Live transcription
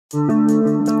Hey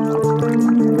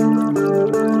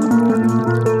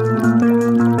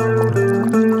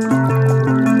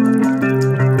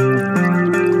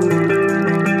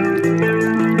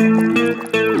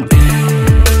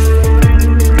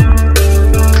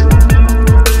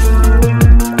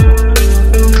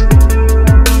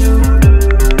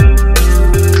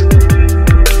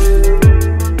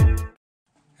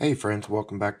friends,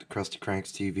 welcome back to Crusty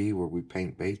Cranks TV, where we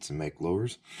paint baits and make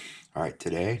lures. Alright,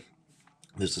 today,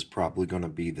 this is probably going to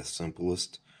be the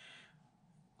simplest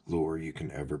lure you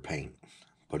can ever paint,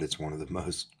 but it's one of the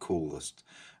most coolest,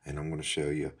 and I'm going to show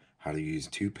you how to use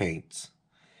two paints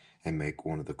and make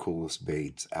one of the coolest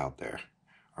baits out there.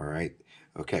 Alright,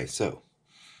 okay, so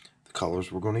the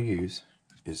colors we're going to use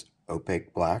is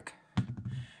Opaque Black,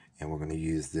 and we're going to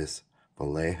use this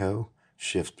Vallejo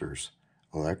Shifters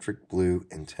Electric Blue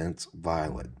Intense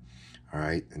Violet.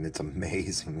 Alright, and it's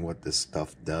amazing what this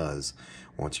stuff does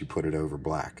once you put it over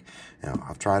black. Now,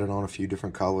 I've tried it on a few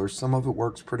different colors. Some of it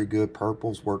works pretty good.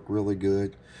 Purples work really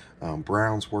good.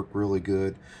 Browns work really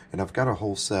good. And I've got a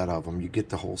whole set of them. You get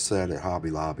the whole set at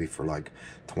Hobby Lobby for like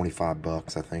 25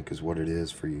 bucks, I think is what it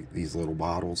is for these little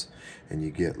bottles. And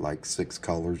you get like 6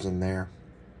 colors in there.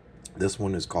 This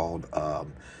one is called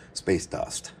Space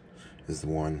Dust. Is the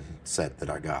one set that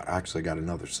I got. I actually got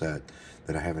another set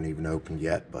that I haven't even opened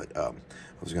yet, but I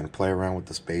was going to play around with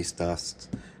the Space Dusts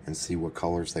and see what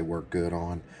colors they work good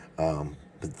on.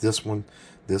 But this one,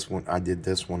 I did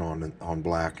this one on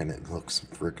black, and it looks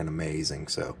freaking amazing.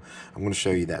 So I'm going to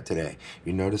show you that today.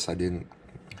 You notice I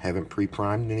haven't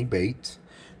pre-primed any baits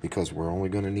because we're only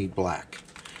going to need black.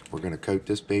 We're going to coat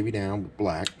this baby down with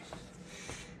black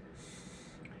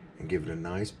and give it a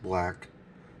nice black,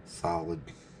 solid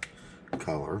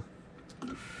color,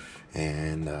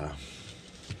 and we're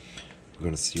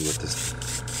going to see what this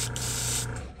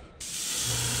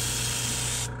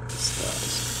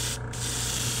does.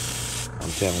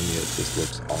 I'm telling you, it just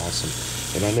looks awesome.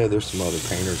 And I know there's some other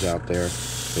painters out there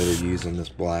that are using this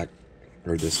black,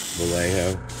 or this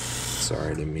Vallejo.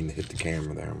 Sorry, I didn't mean to hit the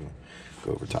camera there. I'm going to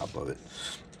go over top of it.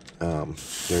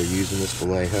 They're using this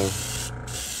Vallejo,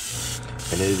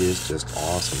 and it is just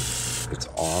awesome. It's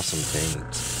awesome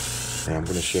paint. And I'm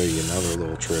going to show you another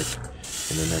little trick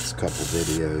in the next couple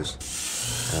videos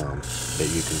that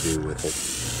you can do with it.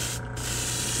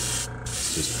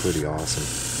 It's just pretty awesome.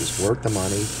 Just worth the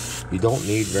money. You don't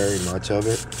need very much of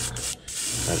it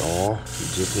at all. You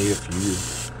just need a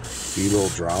few little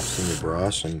drops in your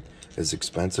brush, and as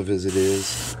expensive as it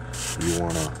is, you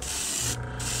want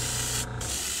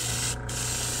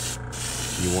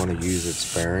to use it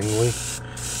sparingly,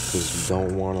 because you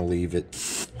don't want to leave it.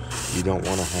 You don't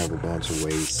want to have a bunch of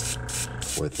waste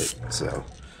with it, so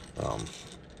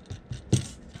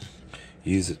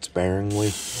use it sparingly,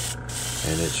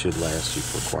 and it should last you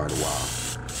for quite a while.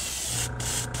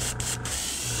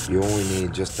 You only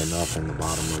need just enough in the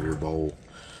bottom of your bowl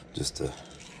just to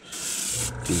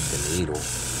feed the needle,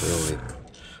 really.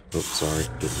 Oops, sorry,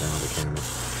 getting out of the camera.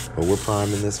 But we're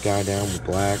priming this guy down with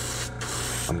black.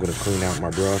 I'm going to clean out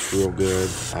my brush real good.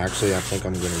 Actually, I think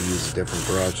I'm going to use a different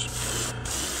brush,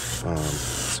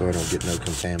 so I don't get no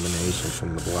contamination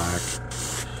from the black.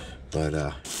 But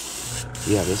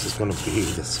yeah, this is going to be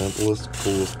the simplest,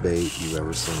 coolest bait you've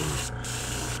ever seen,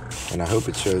 and I hope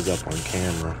it shows up on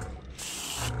camera,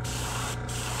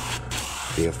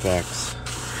 the effects.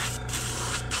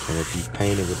 And if you've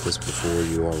painted with this before,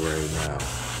 you already know,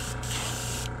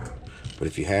 but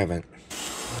if you haven't,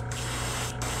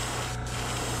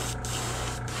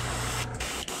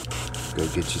 go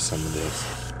get you some of this.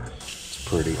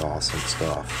 Pretty awesome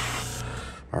stuff.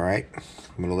 Alright,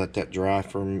 I'm going to let that dry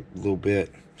for a little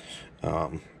bit,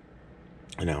 and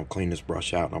I'll clean this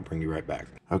brush out, and I'll bring you right back.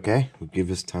 Okay, we'll give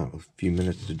this time a few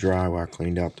minutes to dry while I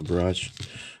cleaned out the brush.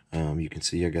 You can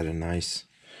see I got a nice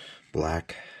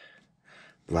black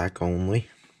only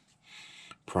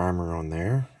primer on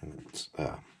there. It's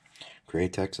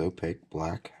Createx Opaque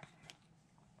Black.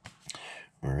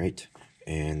 Alright,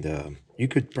 and you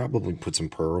could probably put some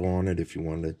pearl on it if you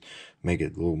wanted to make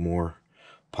it a little more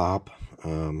pop.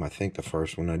 I think the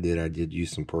first one I did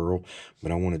use some pearl,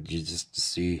 but I wanted you just to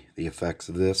see the effects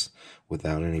of this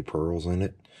without any pearls in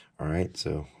it. Alright,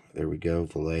 so there we go,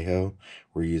 Vallejo.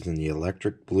 We're using the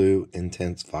Electric Blue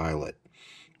Intense Violet.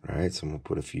 Alright, so I'm going to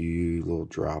put a few little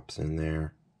drops in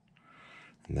there,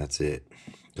 and that's it,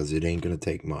 because it ain't going to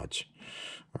take much.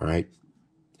 Alright,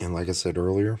 and like I said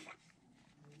earlier,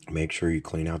 make sure you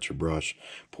clean out your brush,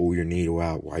 pull your needle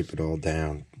out, wipe it all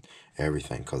down,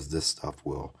 everything, because this stuff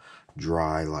will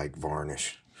dry like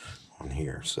varnish on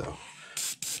here. So,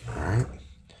 alright,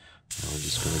 now we're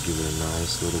just going to give it a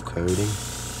nice little coating.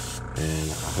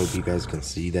 And I hope you guys can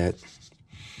see that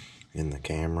in the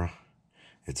camera.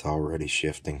 It's already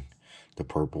shifting to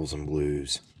purples and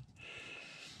blues.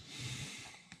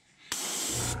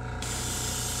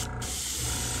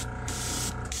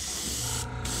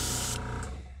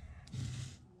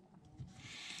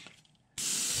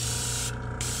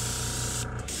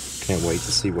 Can't wait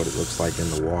to see what it looks like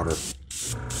in the water.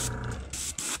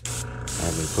 I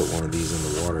haven't put one of these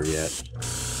in the water yet.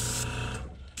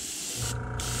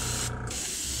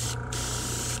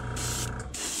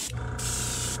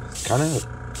 Kind of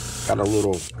got a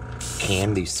little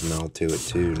candy smell to it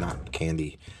too. Not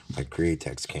candy like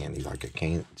Createx candy, like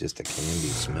just a candy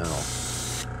smell.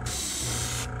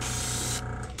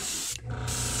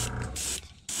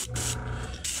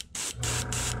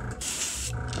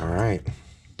 All right,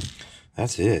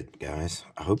 that's it, guys.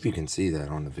 I hope you can see that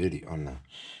on the video, on the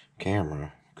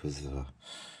camera, because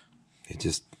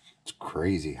it's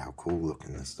crazy how cool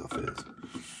looking this stuff is.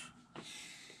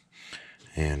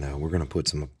 And we're gonna put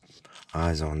some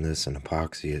eyes on this and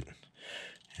epoxy it,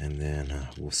 and then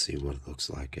we'll see what it looks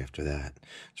like after that.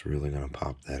 It's really gonna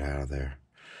pop that out of there.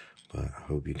 But I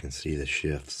hope you can see the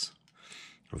shifts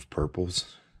of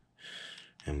purples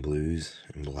and blues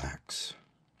and blacks.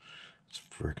 It's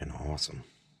freaking awesome.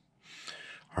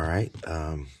 All right,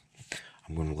 I'm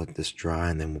gonna let this dry,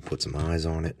 and then we'll put some eyes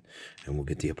on it, and we'll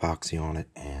get the epoxy on it.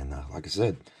 And like I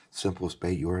said, simplest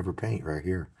bait you'll ever paint right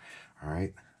here. All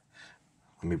right,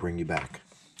 let me bring you back.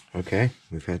 Okay,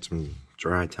 we've had some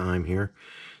dry time here.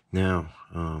 Now,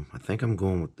 I think I'm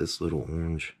going with this little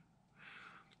orange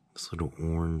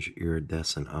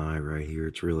iridescent eye right here.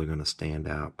 It's really going to stand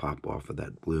out, pop off of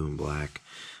that blue and black.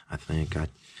 I think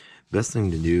best thing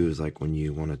to do is, like, when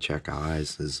you want to check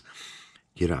eyes, is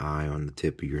get an eye on the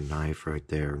tip of your knife right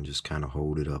there and just kind of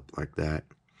hold it up like that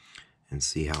and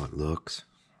see how it looks,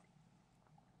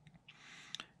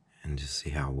 and just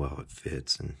see how well it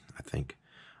fits. And I think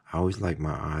I always like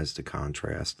my eyes to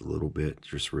contrast a little bit,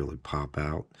 just really pop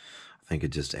out. I think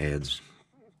it just adds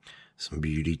some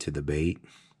beauty to the bait.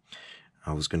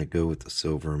 I was going to go with the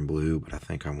silver and blue, but I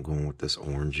think I'm going with this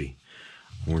orangey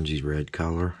red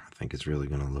color. I think it's really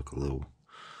going to look a little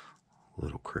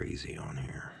crazy on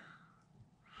here.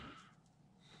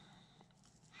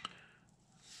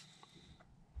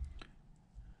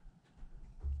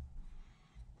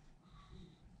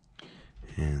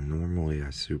 And normally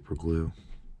I super glue,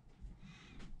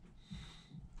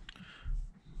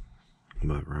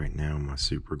 but right now my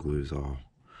super glue's all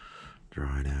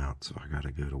dried out, so I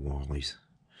gotta go to Wally's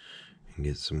and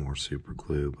get some more super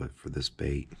glue. But for this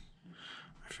bait,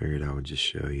 I figured I would just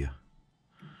show you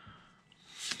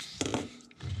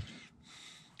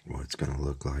what it's gonna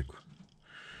look like.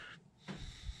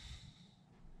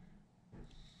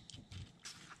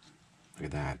 Look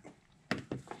at that.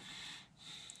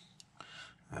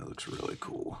 That looks really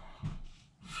cool.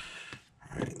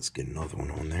 All right, let's get another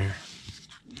one on there.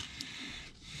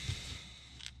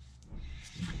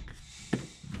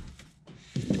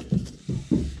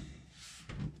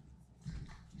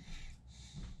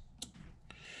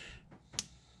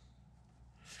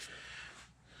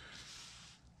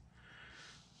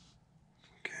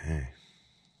 Okay.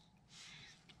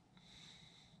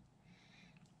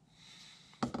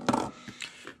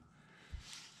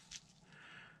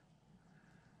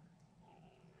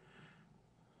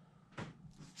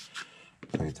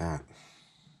 Look at that.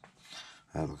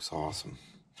 That looks awesome.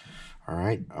 All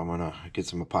right, I'm gonna get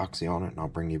some epoxy on it, and I'll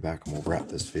bring you back, and we'll wrap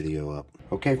this video up.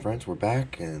 Okay, friends, we're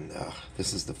back, and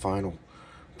this is the final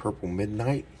Purple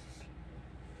Midnight,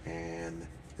 and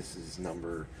this is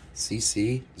number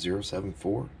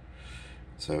CC074.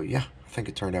 So yeah, I think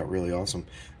it turned out really awesome.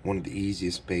 One of the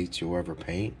easiest baits you'll ever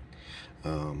paint.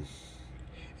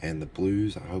 And the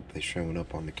blues, I hope they're showing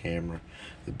up on the camera.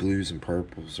 The blues and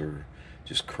purples are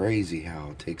just crazy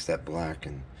how it takes that black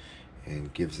and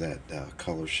gives that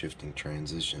color shifting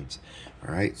transitions.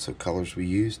 All right, so colors we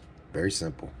used, very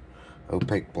simple.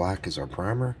 Opaque black is our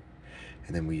primer,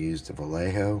 and then we used the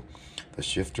Vallejo, the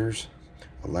shifters,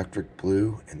 electric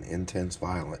blue, and intense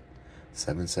violet,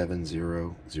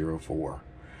 77004.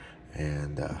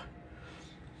 And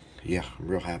yeah, I'm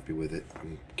real happy with it. I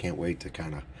can't wait to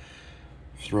kind of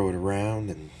throw it around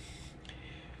and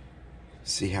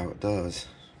see how it does.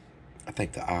 I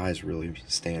think the eyes really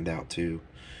stand out too.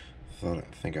 I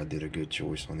think I did a good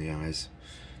choice on the eyes.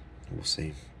 We'll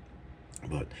see.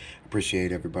 But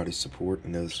appreciate everybody's support. I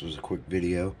know this was a quick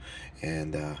video,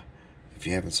 and if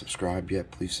you haven't subscribed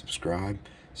yet, please subscribe,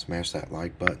 smash that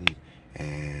like button,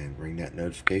 and ring that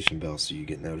notification bell so you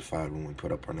get notified when we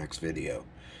put up our next video.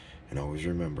 And always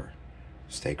remember,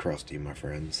 stay crusty, my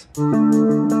friends.